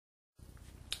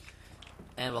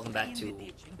And welcome back to...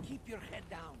 Keep your head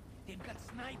down. They've got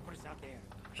snipers out there.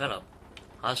 Shut up.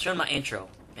 I was showing my intro,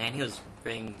 and he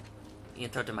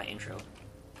interrupted my intro.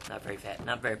 Not very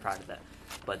proud of that.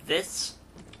 But this,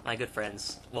 my good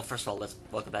friends, well, first of all,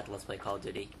 welcome back to Let's Play Call of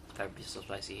Duty. Pepper be so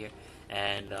spicy here.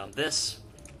 And this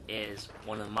is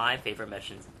one of my favorite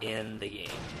missions in the game.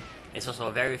 It's also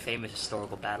a very famous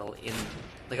historical battle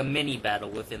like a mini battle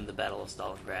within the Battle of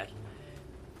Stalingrad.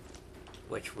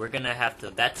 Which we're gonna have to,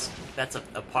 that's an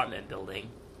apartment building,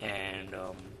 and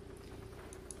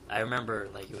I remember,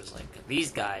 like, it was like,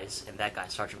 these guys, and that guy,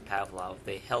 Sergeant Pavlov,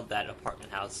 they held that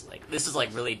apartment house, like, this is,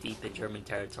 like, really deep in German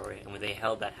territory, and when they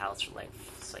held that house for, like,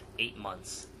 it's, like, 8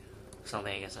 months,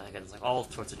 something, I guess, like, all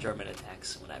sorts of German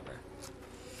attacks, whatever.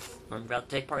 We're about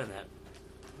to take part in that.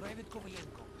 Private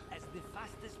Kovalenko, as the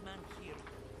fastest man here,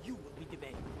 you will be the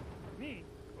best. Me?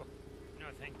 Oh, no,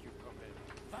 thank you, comrade.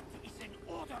 That is an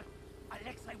order!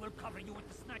 Alexei will cover you with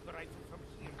the sniper rifle from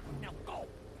here. Now go,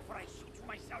 before I shoot you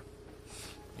myself.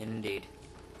 Indeed.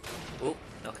 Oh,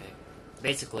 okay.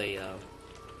 Basically,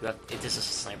 this is a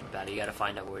sniper battle. You gotta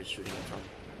find out where he's shooting it from.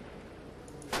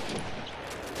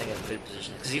 I get a good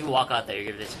position. Because if you walk out there,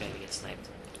 you're just gonna get sniped.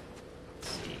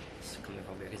 Let's see. It's coming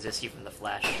from here. Because this see from the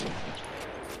flash.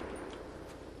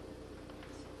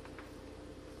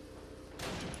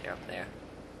 They're up there.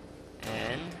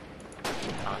 And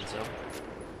Hanzo.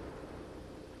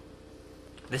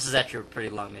 This is actually a pretty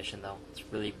long mission, though. It's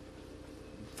really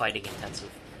fighting intensive.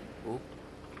 Ooh.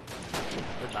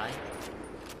 Goodbye.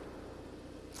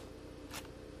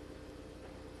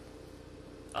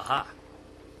 Aha.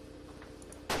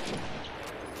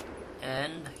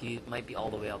 And he might be all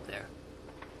the way up there.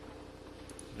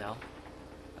 No?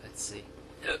 Let's see.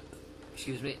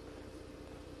 Excuse me.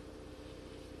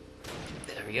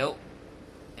 There we go.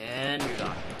 And you're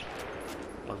gone.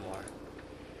 One more.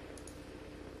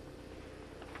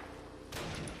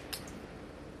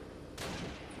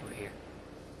 Over here.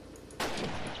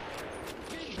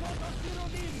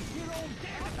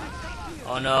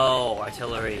 Oh no,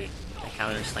 artillery. I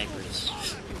counter snipers.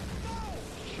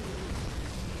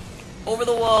 Over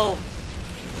the wall!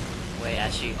 Wait,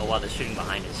 actually, oh wow, they're shooting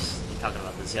behind us. You're talking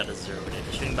about this, yeah, this is over there.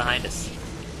 They're shooting behind us.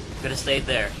 Could have stayed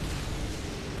there.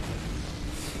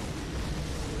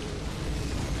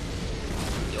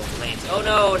 Yo, planes. Oh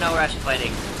no, now we're actually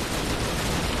fighting.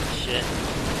 Shit.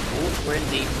 Ooh, we're in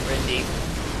deep, we're in deep.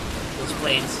 Those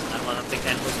planes, I'm not a big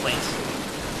fan of those planes.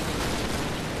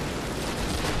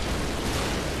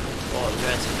 Oh,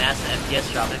 there's a massive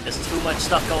FPS drop. There's too much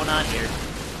stuff going on here.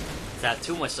 If I have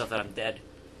too much stuff that I'm dead.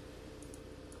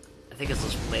 I think it's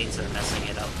those planes that are messing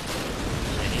it up.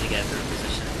 I need to get a better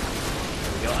position.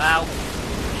 There we go. Ow!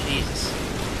 Jesus.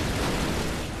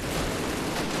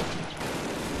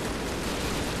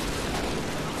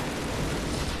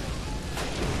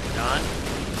 Gone.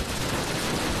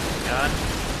 Gone.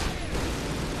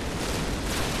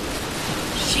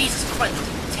 Jesus Christ!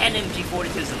 10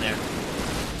 MG42s in there.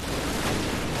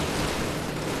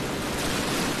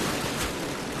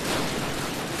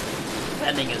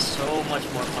 Defending is so much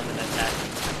more fun than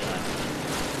attacking.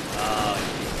 Oh,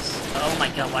 Jesus. Oh my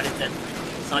god, why did that...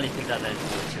 Somebody picked up that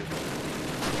MG42.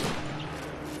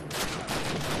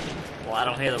 Well, I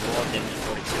don't hear the roar of the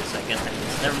MG42, so I guess that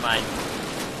means... Never mind.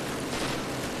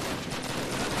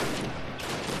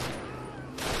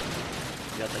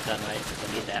 Got the gun right, I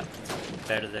need that.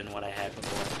 Better than what I had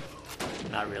before.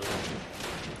 Not really.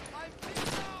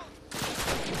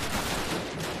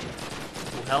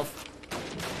 Full health.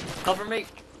 Cover me!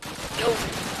 Yo!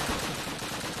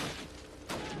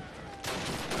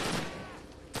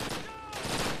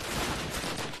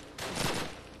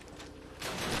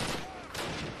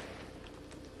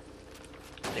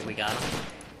 I think we got him.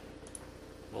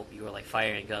 Well, you were like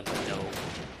firing a gun, but no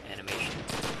animation.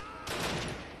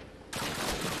 I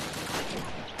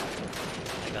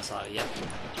think I saw it, yep.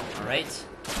 Alright.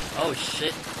 Oh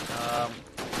shit.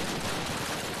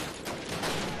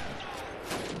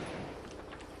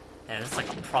 And it's like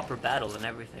a proper battle and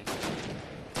everything.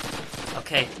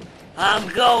 Okay, I'm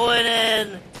going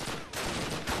in!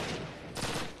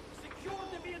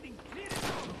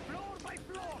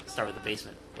 Start with the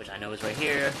basement, which I know is right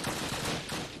here.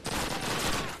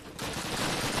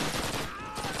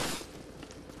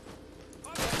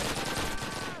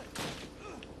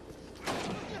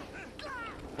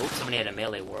 Oops, somebody had a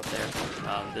melee war up there.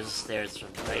 There's stairs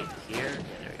right here. Yeah,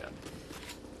 there we go.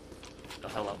 Oh,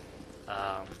 hello.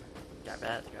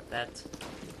 Grab that,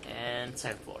 and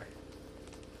second floor.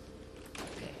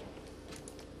 Okay.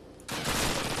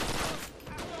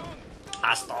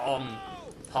 Aston!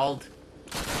 Hold.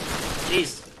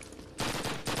 Jeez.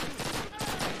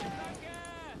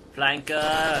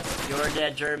 Flanker! You're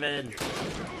dead, German!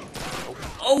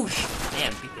 Oh,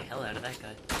 damn, beat the hell out of that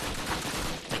guy.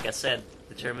 Like I said,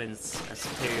 the Germans are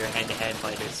superior hand-to-hand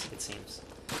fighters, it seems.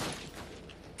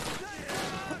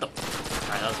 What the?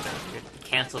 Alright, that was kind of weird.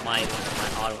 Cancel my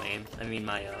auto-aim. I mean,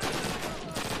 my,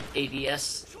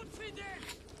 ADS.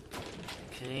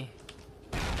 Okay.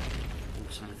 Ooh,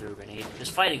 someone threw a grenade. There's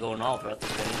fighting going all throughout this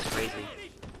game, it's crazy.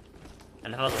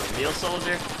 And if I was a real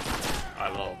soldier,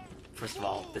 alright, well, first of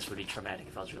all, this would be traumatic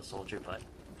if I was a real soldier, but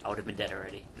I would have been dead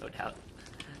already, no doubt.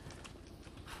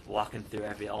 Walking through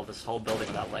all this whole building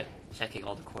without, like, checking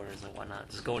all the corners and whatnot.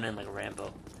 Just going in like a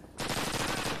Rambo.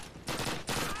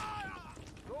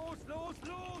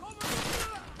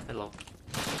 Hello.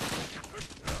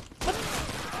 What?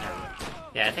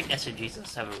 Yeah, I think SMGs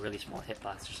just have a really small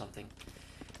hitbox or something.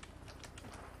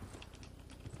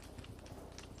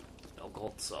 No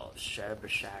Goldsov, Sharon.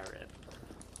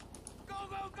 Go,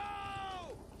 go, go!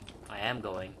 I am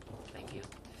going. Thank you.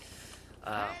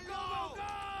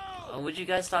 Would you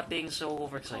guys stop being so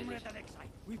overexcited? Comrade Alexei,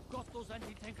 we've got those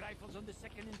anti-tank rifles on the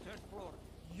second and third floor.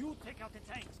 You take out the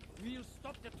tanks. We'll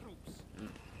stop the troops.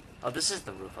 Oh, this is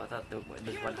the roof. I thought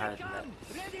there's one higher than that.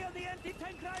 Ready on the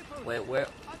anti-tank rifles. Wait, where?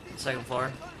 Second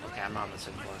floor? Okay, I'm not on the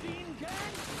second floor.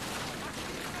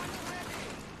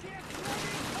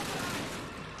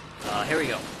 Here we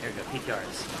go. Here we go.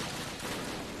 PTRs.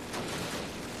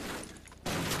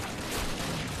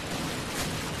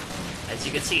 As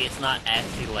you can see, it's not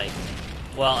actually like...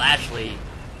 Well, actually...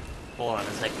 Hold on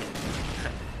a second.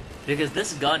 Because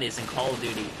this gun is in Call of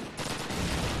Duty...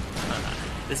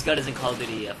 This gun is in Call of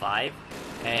Duty 5,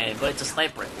 but it's a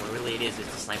sniper rifle. Really, it is.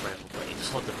 It's a sniper rifle, but it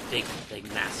just holds a big, like,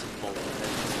 massive bullet.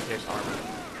 There's armor.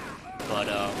 But,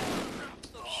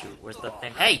 shoot, where's the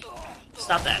thing? Hey!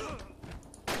 Stop that!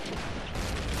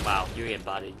 Wow, you're getting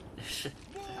bodied.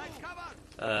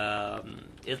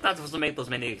 It's not supposed to make those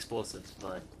many explosives,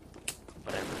 but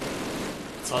whatever.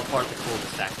 It's all part of the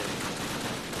coolness factor.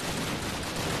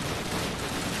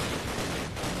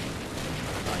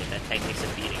 Oh, yeah, that tank takes a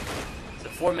beating. So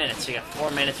 4 minutes, so you got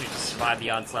 4 minutes to just survive the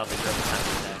onslaught of the German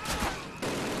tank.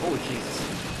 Oh, Jesus.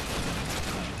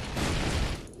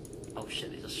 Oh shit,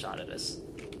 they just shot at us.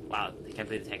 Wow, I can't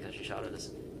believe the tanks actually shot at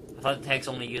us. I thought the tanks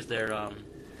only used their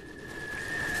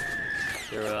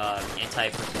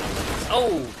anti-personnel weapons.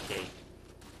 Oh, okay.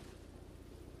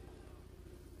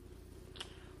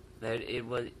 That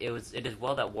it is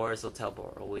well that war is so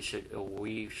terrible, or we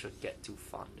should get too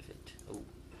fond of it. Oh.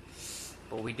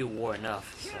 But we do war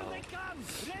enough, so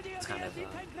it's kind of yeah.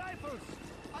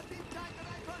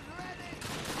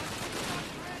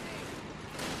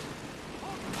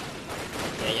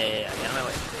 Get out of my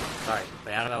way. Sorry,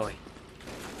 get out of my way.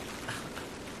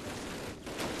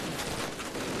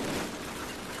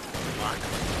 Lock.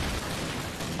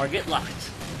 Or get locked.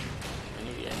 And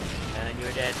then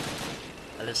you're dead.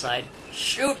 Other side.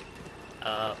 Shoot!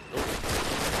 Oh.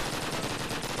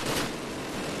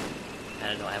 I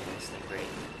don't know, I have this thing great.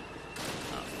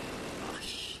 Oh,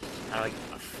 shit. How do I...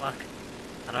 Oh, fuck.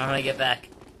 I don't know how to get back.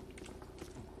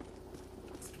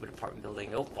 Stupid apartment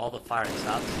building. Oh, all the firing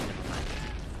stops. Never mind.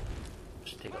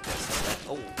 Should take up this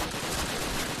thing. Oh.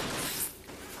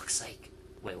 Fuck's sake.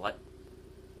 Wait, what?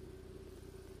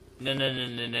 No.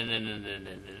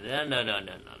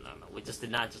 We just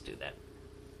did not just do that.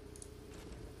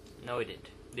 No, we didn't.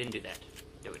 We didn't do that.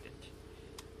 No, we didn't.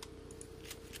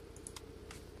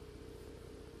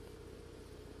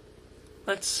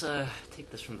 Let's take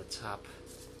this from the top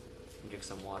and drink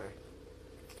some water.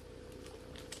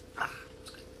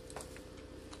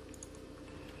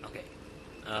 Okay.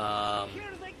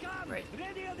 Here they come. Right.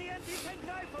 Ready on the anti-tank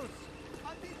rifles.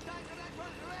 Anti-tank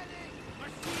rifles ready.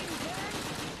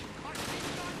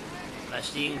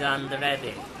 Machine gun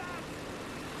ready.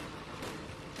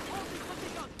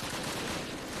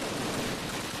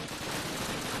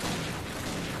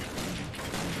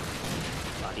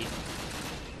 Body.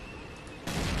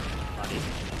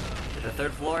 To the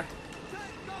third floor?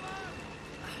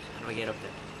 How do I get up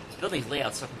there? This building's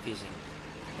layout's so confusing.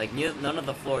 Like, none of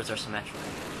the floors are symmetrical.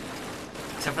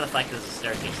 Except for the fact that there's a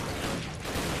staircase.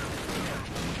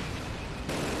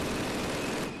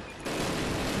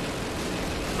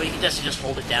 But you can just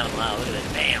hold it down loud. Look at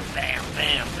that. Bam, bam,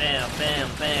 bam, bam, bam,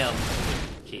 bam.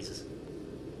 Jesus.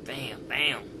 Bam,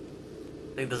 bam.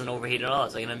 Thing doesn't overheat at all.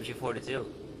 It's like an MG42.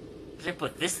 I should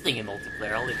put this thing in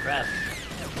multiplayer. Holy crap.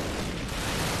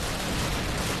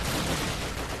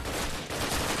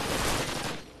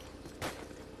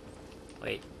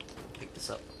 Wait. Pick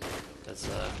this up. That's,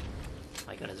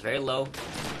 my gun is very low.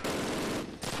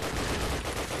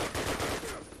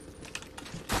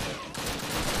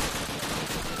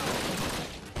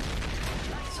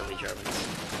 So Germans.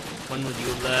 When will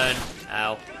you learn?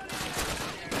 Ow.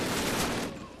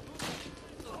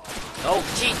 Oh,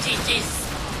 jeez.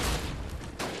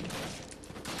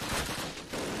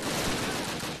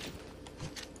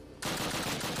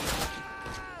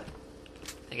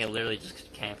 I think I literally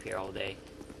just camp here all day,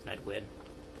 and I'd win.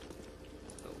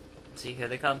 Oh, see, here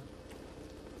they come.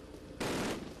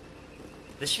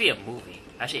 This should be a movie.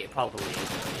 Actually, it probably is.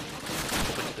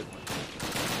 But a good one.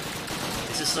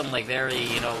 This is some, like, very,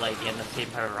 you know, like, in the Jade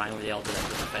Empire Rhine where they all did that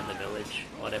to defend the village.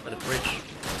 Whatever, the bridge.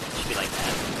 It should be like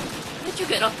that. How did you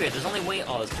get up here? There's only way.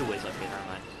 Oh, there's 2 ways up here, never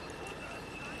mind.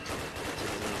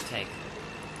 There's a tank.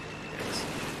 There it is.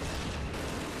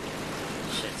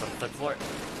 Shit, it's on the 3rd floor.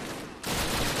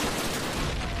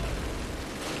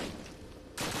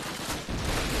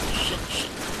 Shit.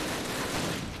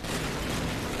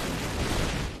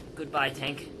 Goodbye,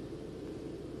 tank.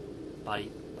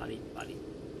 Body.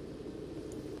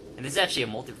 And this is actually a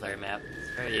multiplayer map.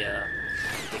 It's a very,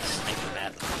 big sniper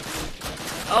map.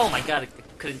 Oh my god,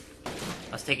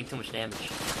 I was taking too much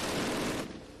damage.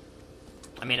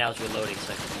 I mean, I was reloading,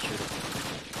 so I couldn't shoot it.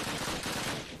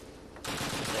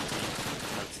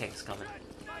 Oh, the tank's coming.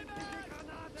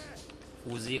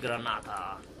 Uzi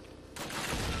granata.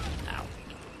 Ow.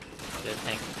 Good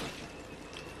tank.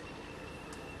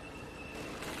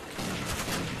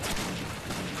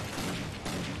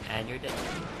 And you're dead.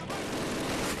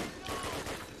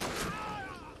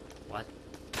 What?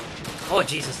 Oh,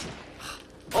 Jesus.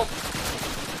 Oh!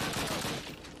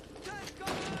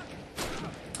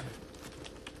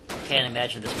 Can't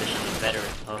imagine this mission is better.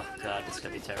 Oh, God, this is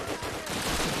gonna be terrible.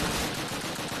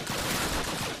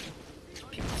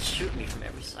 People shoot me from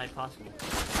every side possible.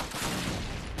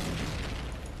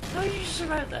 How did you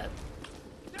survive that?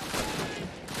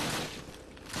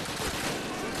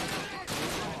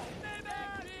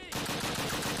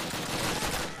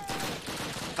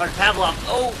 Pavlov,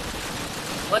 oh!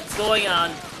 What's going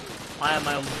on? Why am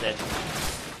I almost dead?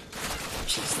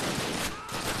 Jeez.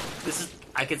 This is...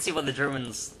 I can see why the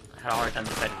Germans had a hard time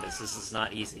defending this. This is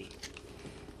not easy.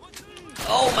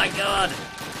 Oh my god!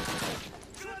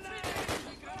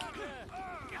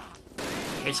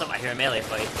 Here's something. I hear a melee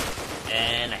fight.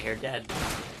 And I hear dead.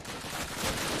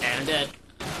 And I'm dead.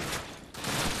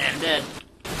 And I'm dead.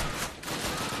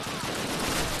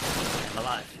 I'm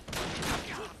alive.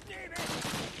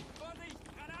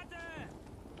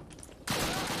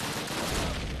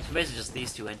 So basically just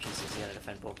these 2 entrances, you gotta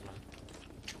defend both of them.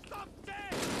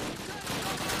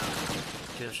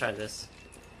 Let's try this.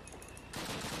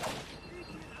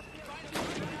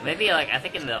 Maybe, like, I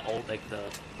think in the old, like, the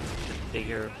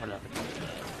bigger, or the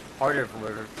harder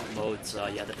modes, you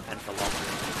have to defend for longer.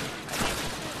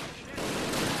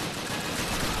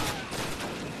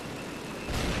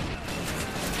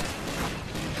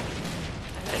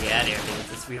 I gotta get out of here,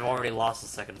 because we've already lost the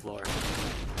 2nd floor.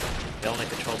 They only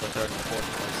control the 3rd and 4th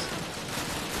floors.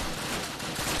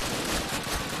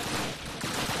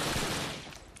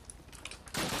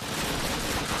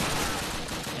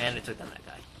 And they took down that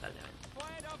guy. God damn it.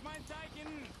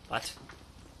 What?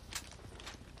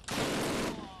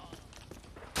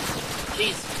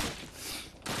 Jeez!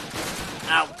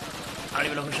 Ow! I don't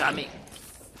even know who shot me.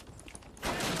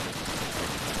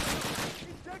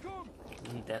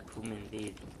 That whom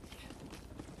indeed.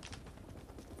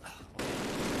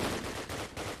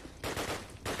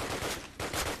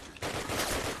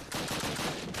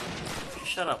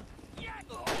 Shut up.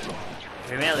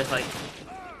 You're melee fight.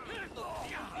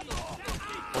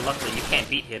 Well, luckily you can't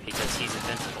beat him because he's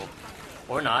invincible.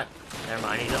 Or not. Never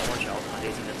mind, he's an orange elf, but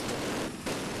he's invincible.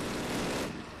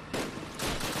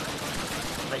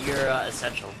 But you're,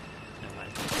 essential. Never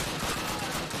mind.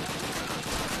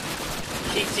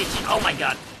 Jeez. Oh my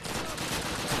god!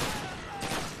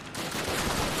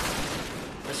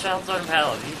 This child's on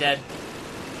Pavlov, he's dead.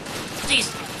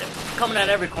 Jeez! They're coming at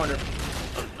every corner.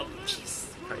 Oh, jeez.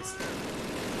 Christ.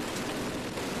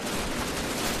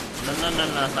 No,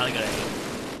 that's not a good idea.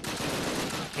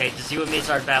 Okay, just you and me,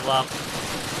 Sergeant Pavlov.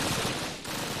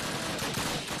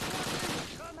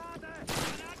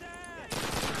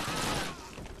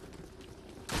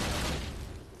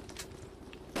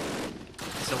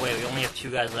 So wait, we only have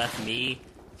 2 guys left, me,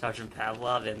 Sergeant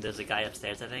Pavlov, and there's a guy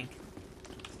upstairs, I think.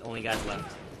 It's the only guys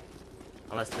left.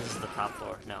 Unless this is the top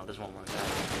floor. No, there's one more guy.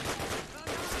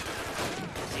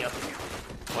 Is he up?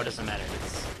 Or doesn't matter,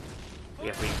 we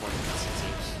have reinforcements, it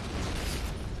seems.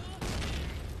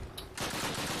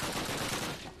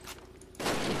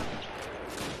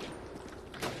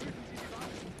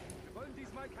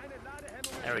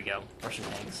 There we go. Russian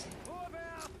tanks.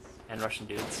 And Russian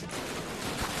dudes.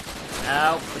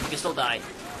 Ow, but you can still die.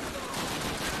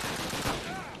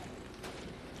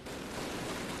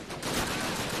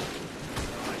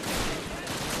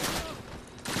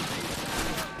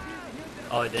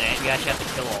 Oh, you actually have to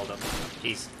kill all of them.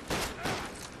 Jeez.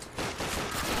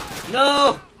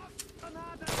 No!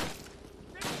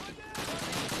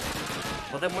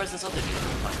 Well, then where's this other dude?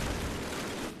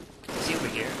 Is he over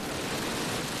here?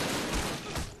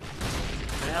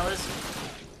 Where the hell is he?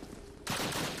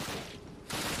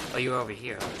 Oh, you were over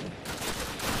here.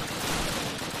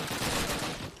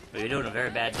 But you're doing a very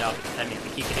bad job of defending to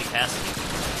keep getting past me.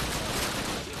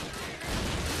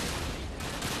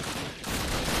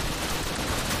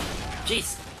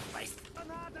 Jeez! Christ.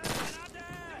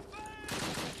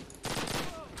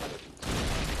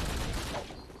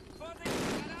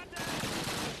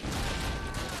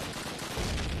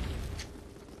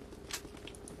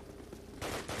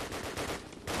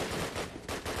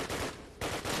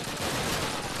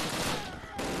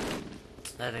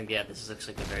 I think, yeah, this looks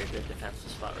like a very good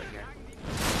defensive spot right here.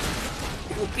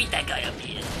 We'll beat that guy up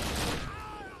here.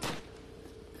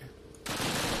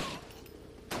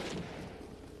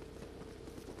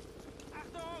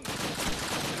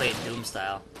 Play it Doom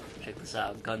style. Check this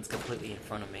out. Gun's completely in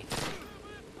front of me.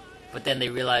 But then they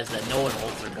realized that no one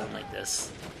holds their gun like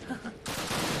this.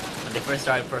 When they first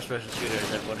started first-person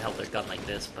shooters, everyone held their gun like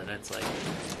this, but it's like,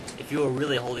 if you were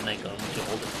really holding that gun, you should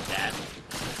hold it like that.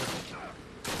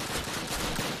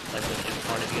 Like, in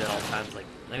front of you at all times, like,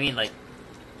 I mean, like,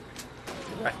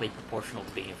 directly proportional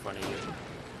to being in front of you.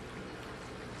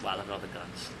 Wow, look at all the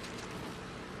guns.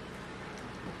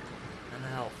 And the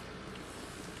health.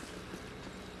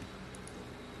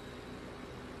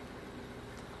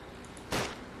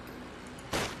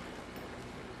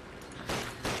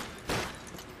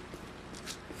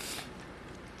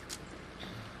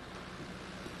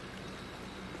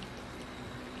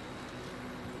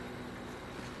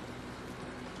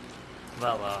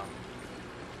 Well,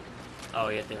 oh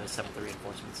yeah, there was some of the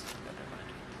reinforcements. Yeah, never mind.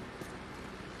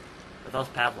 But that was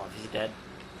Pavlov, he's dead.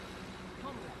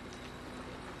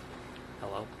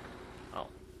 Hello? Oh.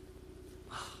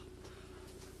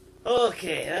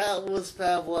 Okay, that was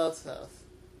Pavlov's house.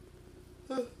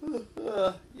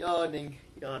 Yawning.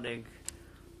 That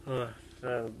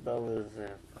was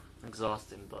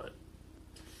exhausting, but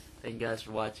thank you guys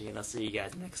for watching, and I'll see you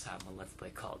guys next time on Let's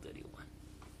Play Call of Duty 1.